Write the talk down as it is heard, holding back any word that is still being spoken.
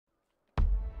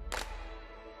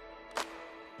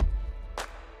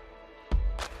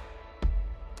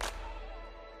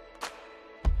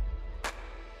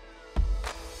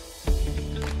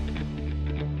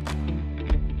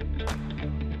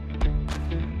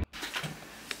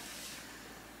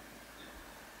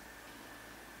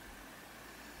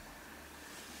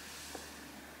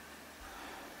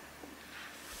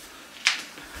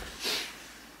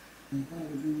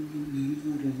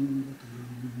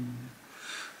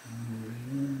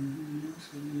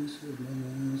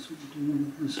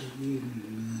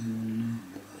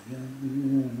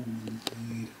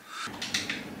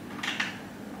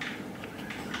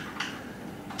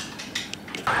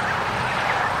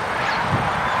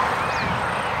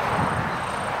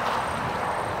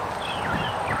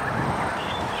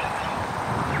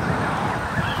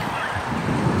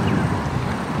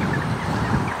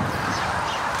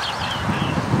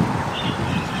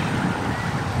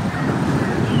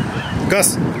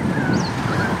Gus.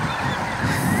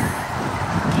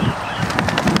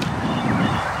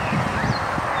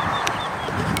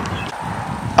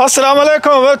 Assalamu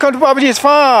alaikum, welcome to Babaji's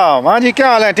farm. Haji kya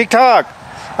haal hai? Tik tak.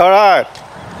 Alright.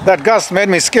 That Gus made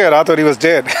me scared. I thought he was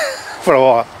dead for a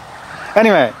while.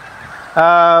 Anyway,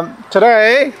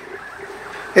 today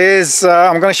is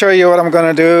I'm going to show you what I'm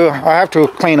going to do. I have to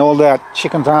clean all that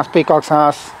chicken's house, peacock's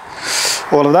house,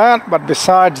 all of that. But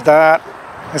besides that,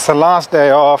 it's the last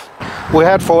day off. We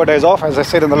had 4 days off, as I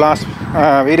said in the last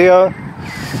video.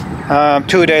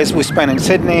 2 days we spent in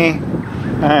Sydney,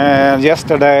 and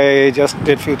yesterday just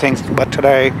did a few things. But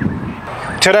today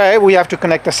we have to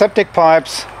connect the septic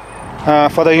pipes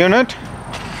for the unit.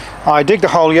 I digged the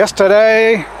hole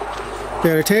yesterday.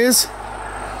 There it is.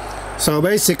 So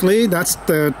basically that's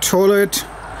the toilet,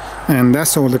 and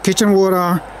that's all the kitchen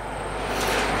water,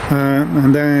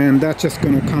 and then that's just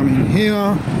going to come in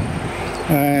here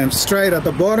and straight at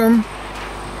the bottom.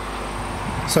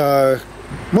 So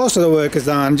most of the work is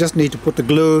done, just need to put the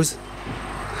glues.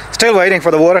 Still waiting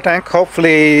for the water tank.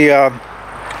 Hopefully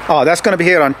oh, that's going to be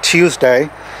here on Tuesday,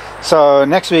 so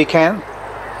next weekend,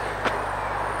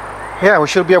 yeah, we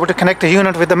should be able to connect the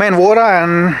unit with the main water,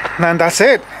 and that's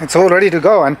it. It's all ready to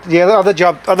go. And the other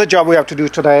job we have to do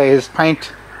today is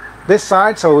paint this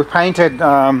side. So we painted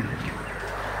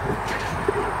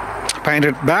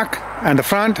back and the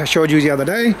front. I showed you the other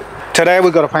day. Today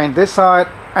we've got to paint this side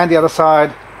and the other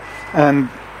side, and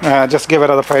just give it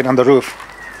another paint on the roof.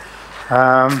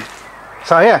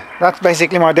 So yeah, that's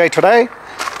basically my day today.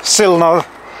 Still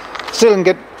didn't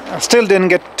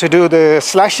get to do the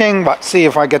slashing, but see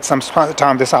if I get some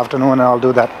time this afternoon and I'll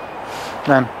do that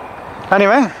then.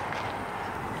 Anyway,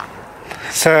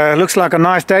 so it looks like a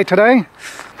nice day today.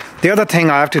 The other thing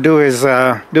I have to do is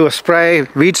do a spray,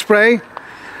 weed spray.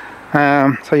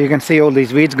 So you can see all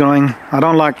these weeds growing. I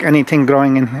don't like anything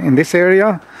growing in this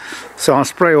area, so I'll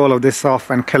spray all of this off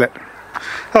and kill it.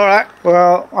 Alright,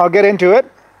 well, I'll get into it,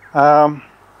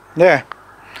 yeah,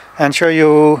 and show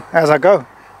you as I go.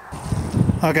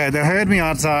 Okay, they heard me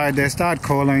outside, they start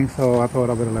calling, so I thought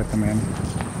I better let them in.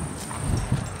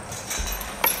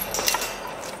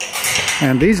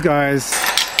 And these guys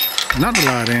are not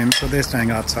allowed in, so they're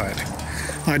staying outside.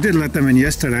 I did let them in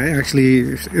yesterday.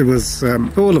 Actually, it was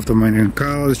all of them went in.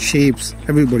 Cows, sheep,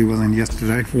 everybody was in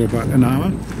yesterday for about an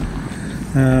hour.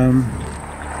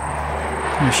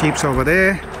 The sheep's over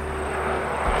there.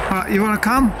 You want to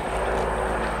come?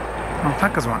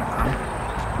 Alpacas want to come.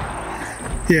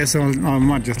 Yeah, so I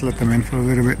might just let them in for a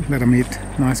little bit. Let them eat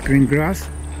nice green grass.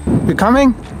 You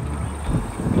coming?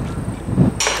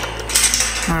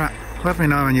 Alright, let me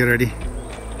know when you're ready.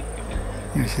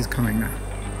 Yeah, she's coming now.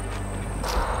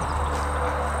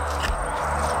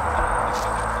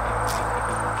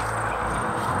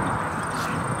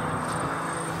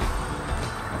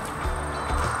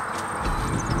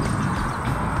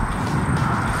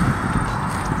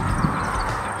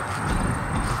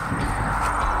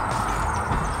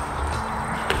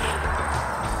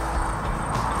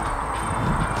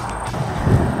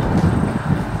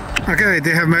 Okay,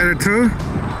 they have made it through.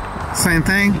 Same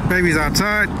thing, babies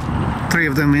outside, 3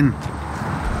 of them in.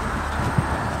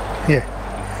 Yeah.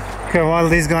 Okay, while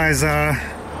these guys are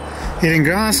eating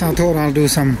grass, I thought I'll do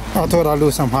some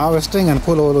harvesting and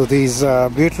pull all of these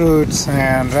beetroots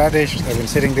and radish. They've been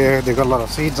sitting there, they've got a lot of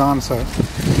seeds on, so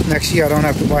next year I don't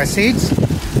have to buy seeds.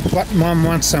 But Mom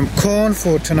wants some corn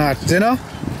for tonight's dinner,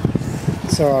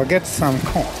 so I'll get some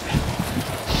corn.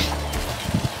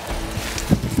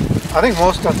 I think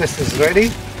most of this is ready.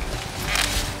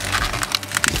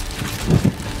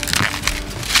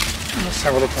 Let's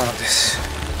have a look at one of this.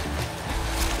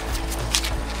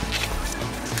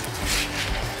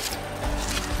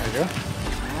 There you go.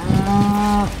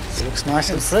 It looks nice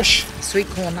and fresh. Sweet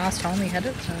corn last time we had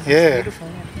it. So yeah. Beautiful.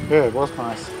 Yeah, it was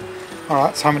nice.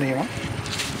 Alright, so how many you want?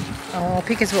 Oh, I'll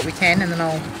pick us what we can and then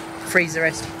I'll freeze the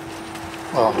rest.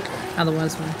 Oh, okay.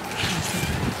 Otherwise we'll...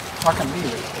 I can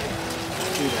leave it.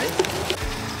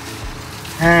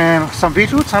 And some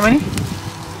beetroots, how many?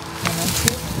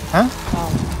 Huh?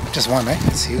 Oh. Just one, eh?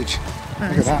 It's huge. No,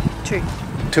 look at that. 2.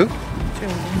 2? 2.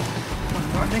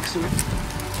 right next to it.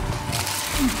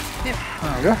 Yep.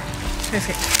 There we go.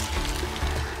 Perfect.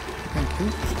 Thank you.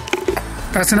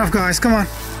 That's enough, guys. Come on.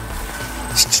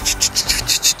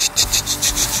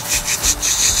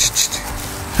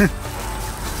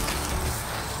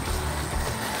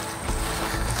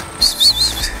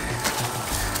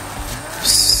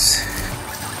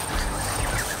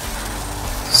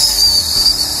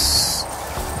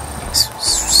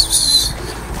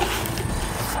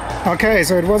 Okay,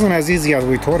 so it wasn't as easy as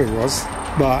we thought it was,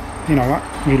 but you know what?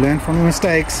 We learned from the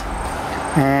mistakes.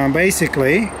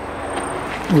 Basically,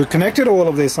 we connected all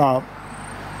of this up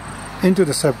into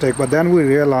the septic, but then we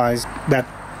realized that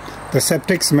the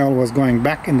septic smell was going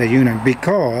back in the unit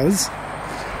because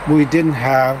we didn't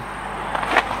have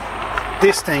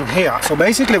this thing here. So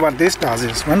basically what this does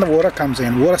is when the water comes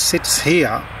in, water sits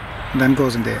here and then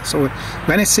goes in there. So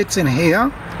when it sits in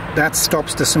here, that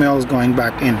stops the smells going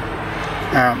back in.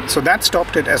 So that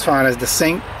stopped it as far as the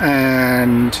sink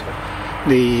and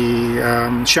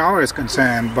the shower is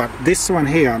concerned, but this one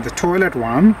here, the toilet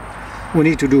one, we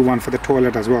need to do one for the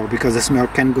toilet as well because the smell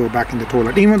can go back in the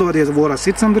toilet even though there's water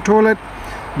sits on the toilet,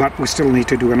 but we still need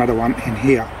to do another one in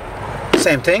here.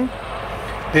 Same thing,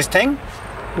 this thing,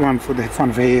 one for the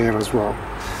front of here as well.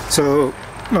 So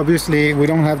obviously we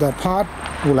don't have that part,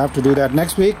 we'll have to do that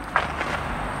next week.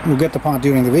 We'll get the part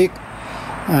during the week,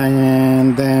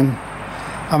 and then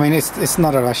I mean it's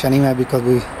not a rush anyway because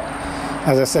we,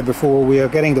 as I said before, we are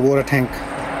getting the water tank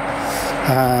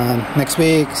next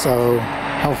week, so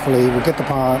hopefully we'll get the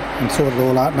part and sort it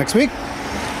all out next week,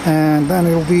 and then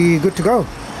it'll be good to go.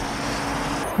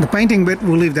 The painting bit,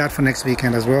 we'll leave that for next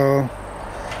weekend as well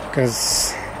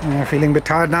because I'm feeling a bit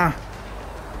tired now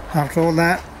after all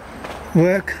that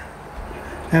work,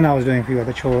 and I was doing a few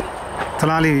other chores.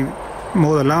 Talali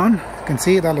mowed the lawn, you can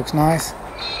see that looks nice.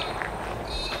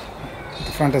 At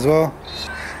the front as well.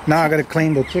 Now I got to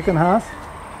clean the chicken house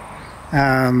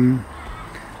and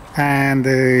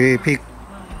the pig.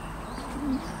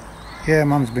 Yeah,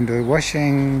 Mom's been doing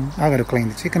washing. I got to clean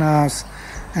the chicken house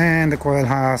and the coil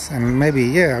house, and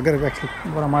maybe I got to actually,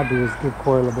 what I might do is give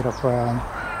coil a bit of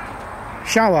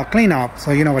shower clean up.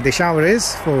 So you know what the shower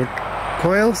is for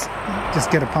coils, just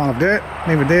get a pile of dirt,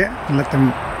 leave it there and let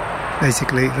them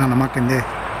basically run amok in there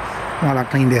while I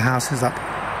clean their houses up.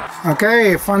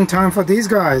 Okay, fun time for these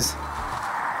guys.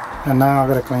 And now I've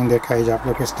got to clean their cage up.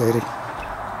 Look, it's dirty.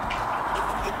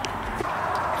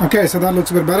 Okay, so that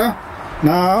looks a bit better.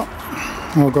 Now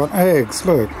we've got eggs.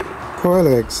 Look, coil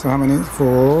eggs. How many?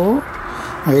 4,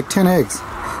 8, 10 eggs.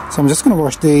 So I'm just going to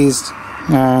wash these,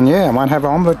 and yeah, I might have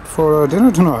an omelette for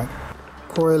dinner tonight.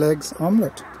 Coil eggs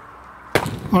omelette.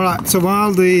 Alright, so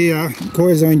while the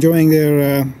coils are enjoying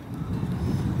their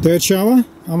dirt shower,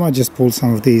 I might just pull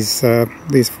some of these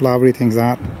flowery things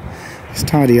out. Just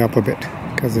tidy up a bit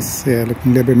because it's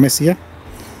looking a little bit messier.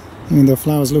 Even though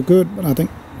flowers look good, but I think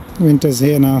winter's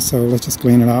here now, so let's just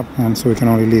clean it up, and so we can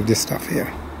only leave this stuff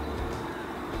here.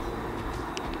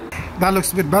 That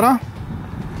looks a bit better.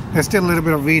 There's still a little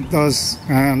bit of weed, those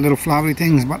little flowery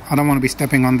things, but I don't want to be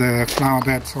stepping on the flower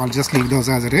bed, so I'll just leave those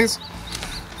as it is.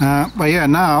 But yeah,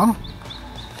 now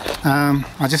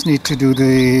I just need to do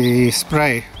the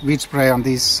spray, weed spray on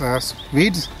these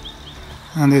weeds,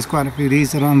 and there's quite a few of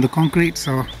these around the concrete,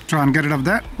 so try and get rid of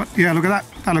that. But yeah, look at that,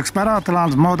 that looks better.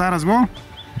 Talal's mow that as well.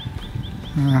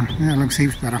 Yeah, it looks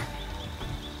heaps better.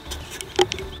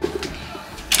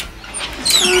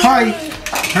 Hi!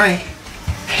 Hi!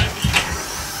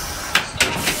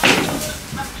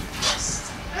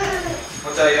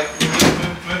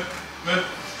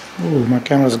 Oh, my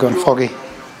camera's gone foggy.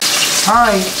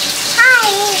 Hi! Hi!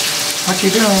 What you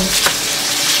doing?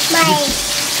 Bye.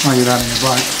 Oh, you're riding your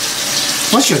bike.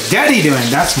 What's your daddy doing?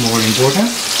 That's more important.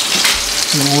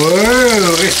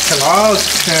 Whoa, it's Talal's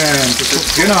turn to cook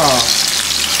dinner.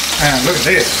 And look at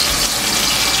this.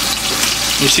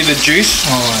 You see the juice?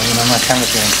 Oh, you know, my camera's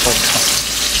getting fogged up.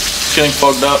 It's getting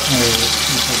fogged up.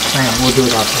 Hang on, we'll do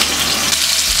it after.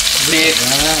 See it?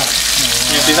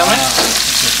 You see something?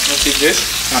 You see this?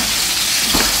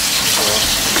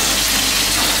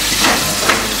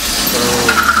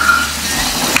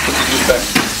 Put the juice back.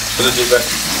 Put the juice back.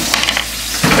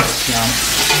 Yeah.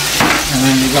 And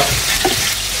then you got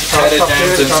Added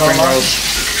jams and spring rolls.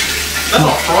 That's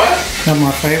not fried? Not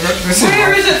my favorite. This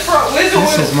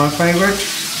is my favorite.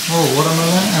 Oh,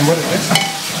 watermelon. And what is this?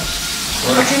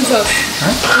 Mushroom sauce.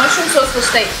 Huh? Mushroom sauce for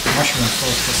steak. Mushroom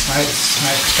sauce for snake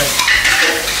steak.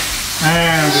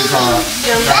 And we got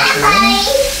raspberry.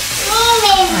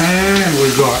 And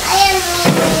we got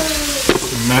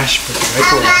mashed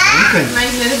potato.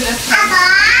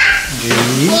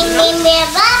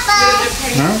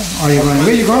 Huh? Are you going? Where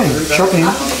are you going? Shopping?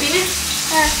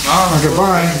 No, Okay,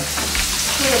 bye.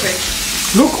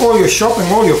 Look, all your shopping,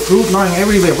 all your fruit lying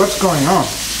everywhere. What's going on?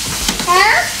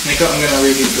 Nico, I'm gonna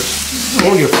read this.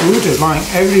 All your fruit is lying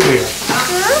everywhere.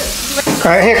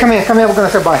 Here, come here. We're gonna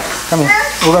say bye. Come here.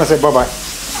 We're gonna say bye-bye.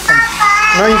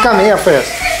 No, you come here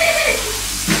first.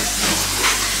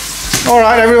 All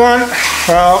right, everyone.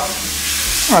 Well,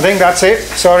 I think that's it.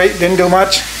 Sorry, didn't do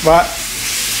much, but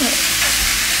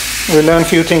we learned a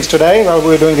few things today while we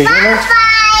were doing the unit.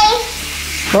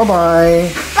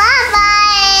 Bye-bye.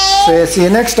 Bye-bye. Say, see you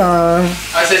next time.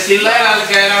 I say see you later,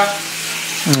 alligator.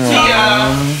 See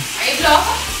ya.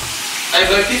 I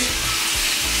like this.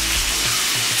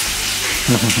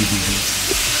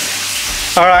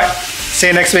 All right. See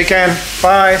you next weekend.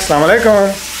 Bye. Assalamu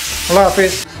alaikum. Allah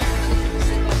Hafiz.